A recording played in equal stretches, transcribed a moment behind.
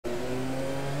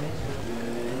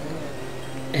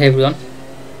Hey everyone,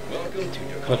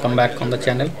 welcome back on the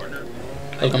channel.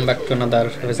 Welcome back to another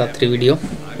Visa 3 video.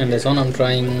 In this one I'm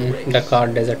trying Dakar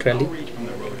Desert Rally.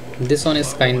 This one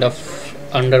is kind of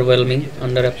underwhelming,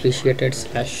 underappreciated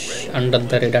slash under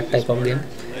the radar type of game.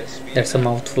 That's a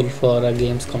mouthful for a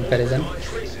game's comparison.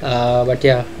 But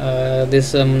yeah,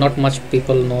 this not much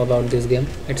people know about this game.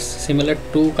 It's similar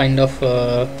to kind of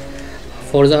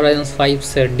Forza Horizon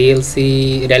 5's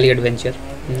DLC Rally Adventure.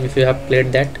 If you have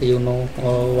played that, you know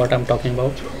what I'm talking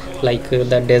about, like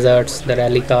the deserts, the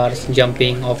rally cars,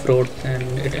 jumping, off-road,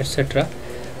 and etc.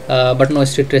 But no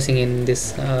street racing in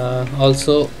this.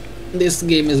 Also, this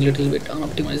game is little bit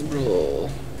unoptimized, bro.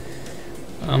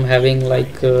 I'm having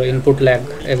like input lag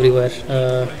everywhere.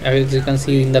 As you can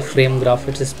see in the frame graph,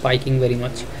 it's spiking very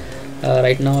much.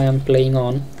 Right now, I am playing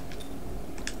on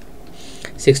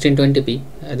 1620p.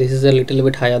 This is a little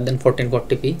bit higher than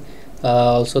 1440p.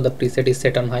 Also the preset is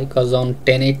set on high because on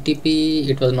 1080p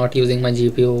it was not using my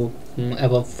GPU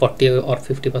above 40 or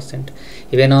 50%.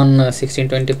 Even on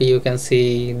 1620p you can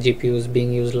see GPU is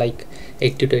being used like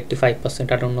 80 to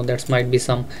 85%. I don't know, that might be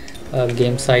some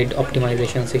game side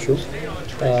optimizations issue.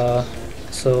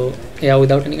 So yeah,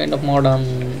 without any kind of mod, on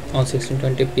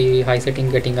 1620p high setting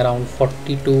getting around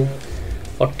 40 to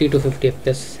 50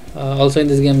 fps. Also in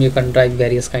this game you can drive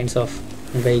various kinds of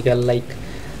vehicle like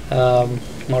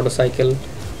motorcycle,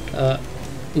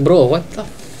 bro, what the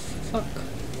fuck,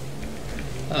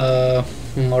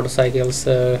 motorcycles,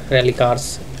 rally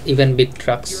cars, even big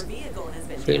trucks.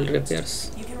 Field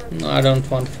repairs, no, I don't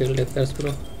want field repairs,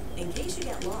 bro.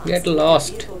 Get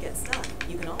lost.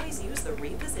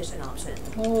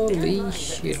 Holy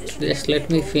shit, just let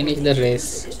me finish the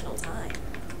race.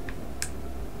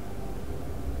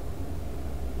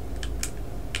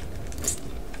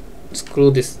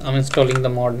 Screw this, I'm installing the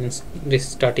mod and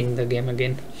restarting the game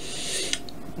again.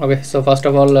 Okay, so first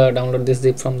of all, download this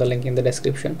zip from the link in the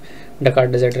description. Dakar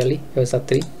Desert Rally Visa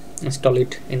 3, install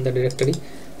it in the directory.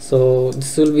 So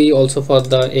this will be also for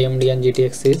the AMD and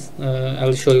GTX series. I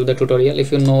will show you the tutorial.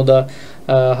 If you know the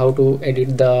how to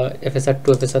edit the FSR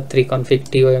 2 FSR 3 config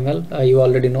TOML, you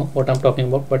already know what I'm talking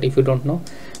about, but if you don't know,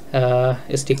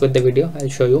 stick with the video. I'll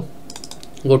show you.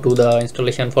 Go to the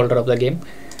installation folder of the game.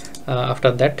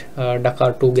 After that,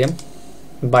 Dakar 2 game,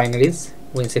 binaries,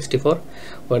 Win64,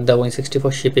 where the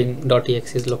Win64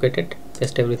 shipping.exe is located.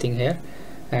 Paste everything here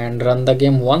and run the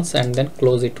game once and then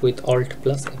close it with Alt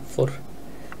plus F4.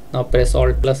 Now press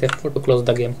Alt plus F4 to close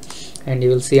the game and you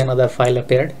will see another file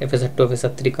appeared, FSR2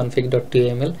 FSR3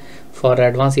 config.toml. For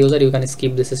advanced user you can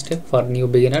skip this step. For new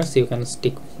beginners you can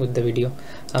stick with the video.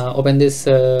 Open this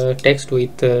text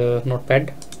with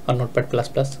notepad or notepad plus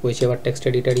plus, whichever text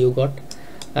editor you got,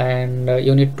 and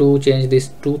you need to change these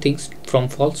two things from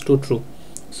false to true.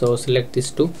 So select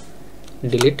these two,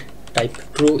 delete, type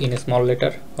true in a small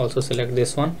letter. Also select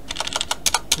this one,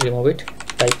 remove it,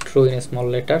 type true in a small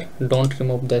letter. Don't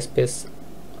remove the space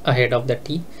ahead of the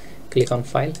T. Click on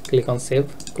file, click on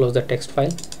save, close the text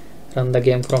file. Run the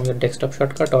game from your desktop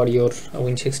shortcut or your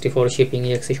Win64 shipping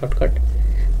exe shortcut.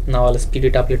 Now I'll speed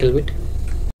it up a little bit.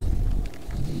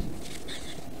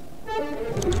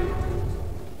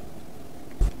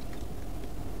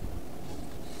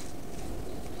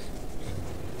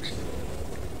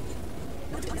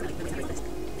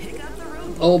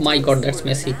 Oh my god, that's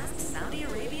messy.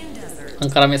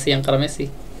 Ankara Messi, Ankara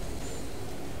Messi.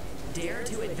 Dare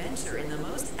to adventure in the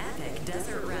most epic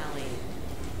desert rally.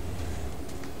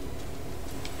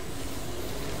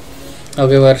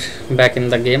 Okay, we're back in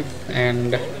the game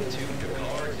and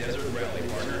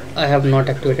I have not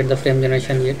activated the frame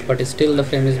generation yet, but still the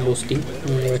frame is boosting.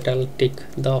 Wait, I'll take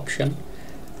the option.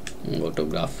 Go to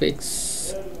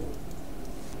graphics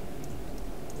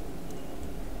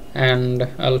and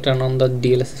I'll turn on the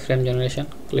DLSS frame generation.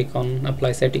 Click on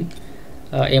apply setting.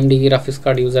 AMD graphics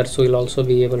card users will also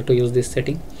be able to use this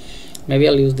setting. Maybe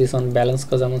I'll use this on balance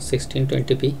because I'm on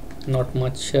 1620p. Not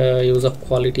much use of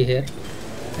quality here.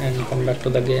 And come back to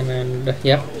the game and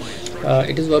yeah,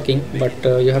 it is working, but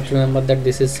you have to remember that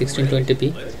this is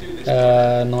 1620p,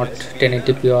 not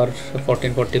 1080p or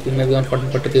 1440p. Maybe on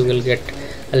 1440p we will get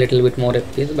a little bit more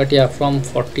FPS, but yeah, from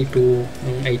 40 to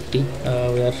 80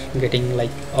 we are getting like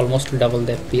almost double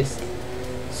the FPS.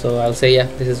 So I'll say yeah,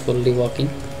 this is fully working.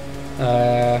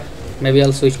 Maybe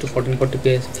I'll switch to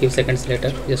 1440p a few seconds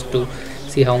later just to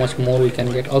see how much more we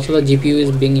can get. Also the GPU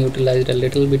is being utilized a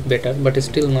little bit better, but it's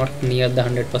still not near the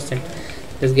 100%.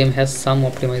 This game has some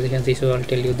optimization issues, I'll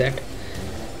tell you that.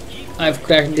 I've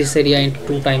crashed this area in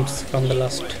 2 times from the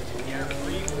last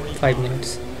 5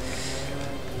 minutes.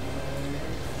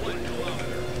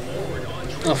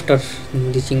 After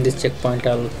reaching this checkpoint,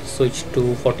 I'll switch to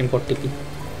 1440p.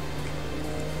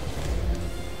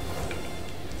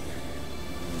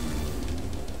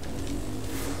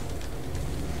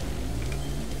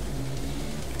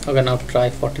 Okay, now try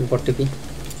 1440p.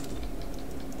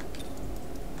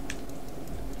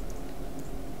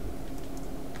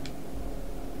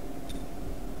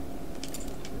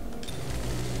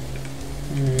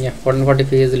 Yeah,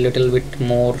 1440p is a little bit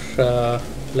more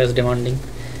less demanding.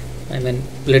 I mean,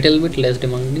 little bit less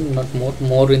demanding, not more.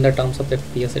 More in the terms of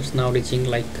FPS. It's now reaching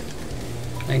like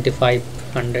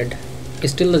 9500.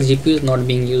 Still, the GPU is not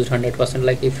being used 100%.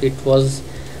 Like if it was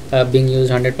being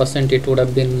used 100%, it would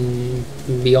have been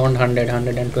beyond 100,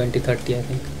 120, 30, I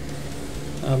think.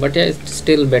 But yeah, it's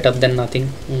still better than nothing.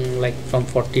 Like from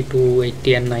 40 to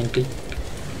 80 and 90.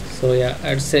 So yeah,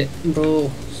 I'd say, bro,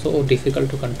 so difficult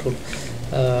to control.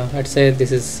 I'd say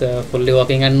this is fully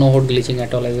working and no hot glitching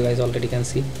at all, as you guys already can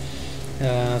see.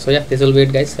 So yeah, this will be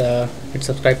it, guys. Hit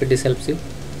subscribe if this helps you.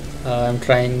 I'm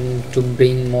trying to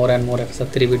bring more and more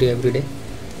FS3 video every day.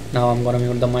 Now I'm gonna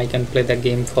mute the mic and play the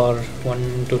game for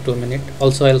 1 to 2 minutes.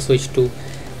 Also, I'll switch to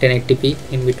 1080p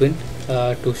in between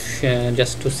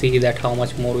just to see that how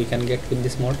much more we can get with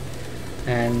this mod.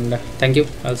 And thank you.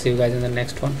 I'll see you guys in the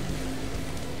next one.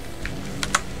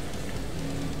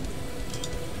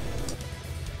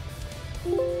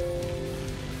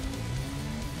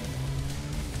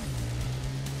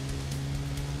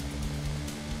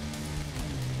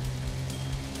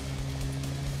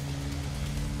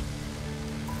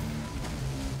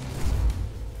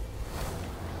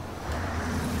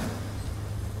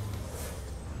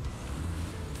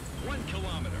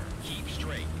 Kilometer, keep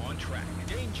straight, on track,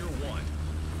 danger 1.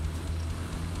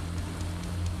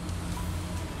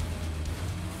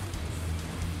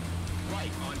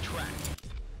 Right, on track.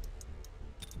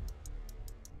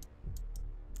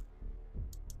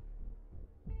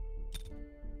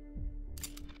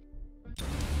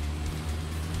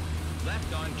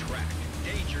 Left on track,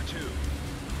 danger 2.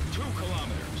 2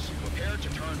 kilometers, prepare to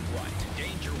turn right,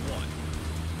 danger 1.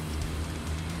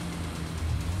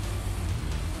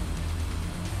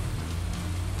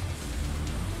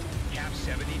 Cap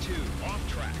 72, off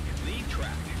track, leave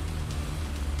track.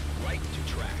 Right to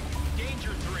track,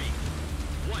 danger 3.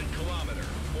 1 kilometer,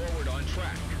 forward on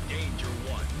track, danger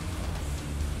 1.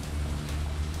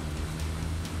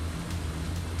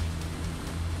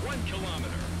 One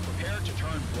kilometer, prepare to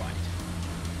turn right.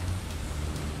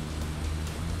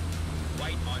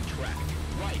 Right on track,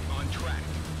 right on track.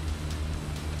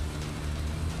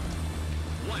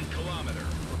 1 kilometer,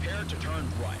 prepare to turn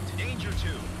right, danger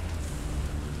 2.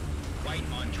 Right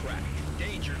on track,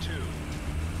 danger 2.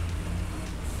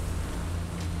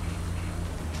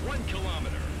 1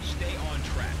 kilometer, stay on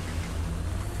track.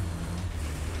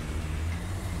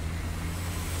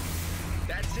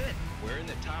 That's it, we're in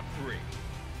the top 3.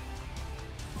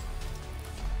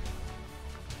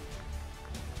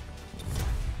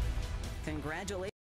 Congratulations.